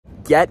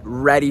Get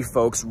ready,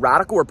 folks.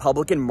 Radical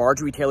Republican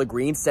Marjorie Taylor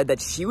Greene said that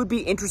she would be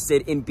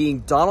interested in being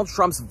Donald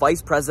Trump's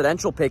vice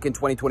presidential pick in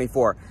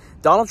 2024.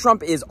 Donald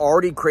Trump is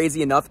already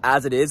crazy enough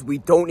as it is. We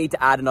don't need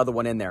to add another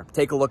one in there.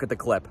 Take a look at the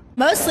clip.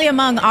 Mostly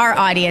among our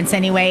audience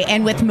anyway,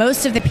 and with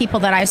most of the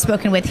people that I've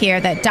spoken with here,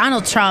 that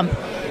Donald Trump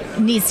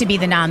needs to be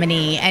the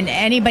nominee, and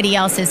anybody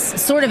else is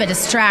sort of a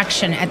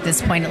distraction at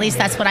this point. At least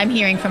that's what I'm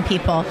hearing from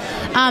people.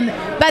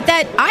 But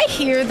that I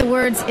hear the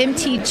words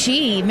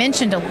MTG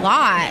mentioned a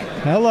lot.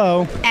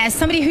 Hello. As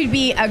somebody who'd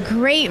be a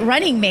great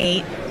running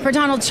mate for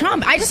Donald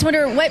Trump. I just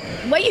wonder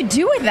what you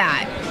do with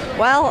that.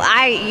 Well,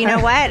 you know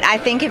what? I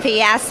think if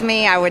he asked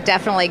me, I would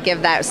definitely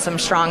give that some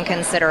strong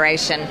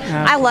consideration.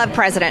 I love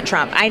President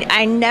Trump.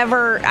 I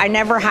never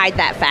hide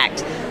that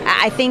fact.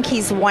 I think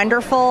he's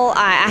wonderful.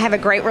 I have a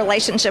great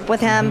relationship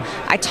with him.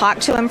 I talk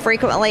to him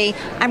frequently.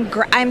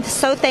 I'm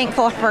so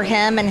thankful for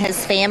him and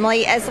his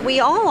family, as we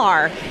all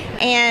are.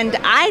 And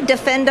I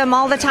defend him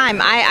all the time.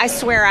 I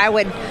swear I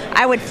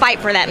would fight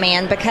for that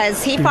man,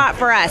 because he fought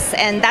for us,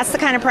 and that's the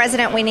kind of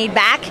president we need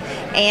back.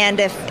 And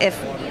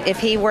if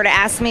he were to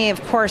ask me,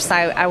 of course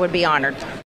I would be honored.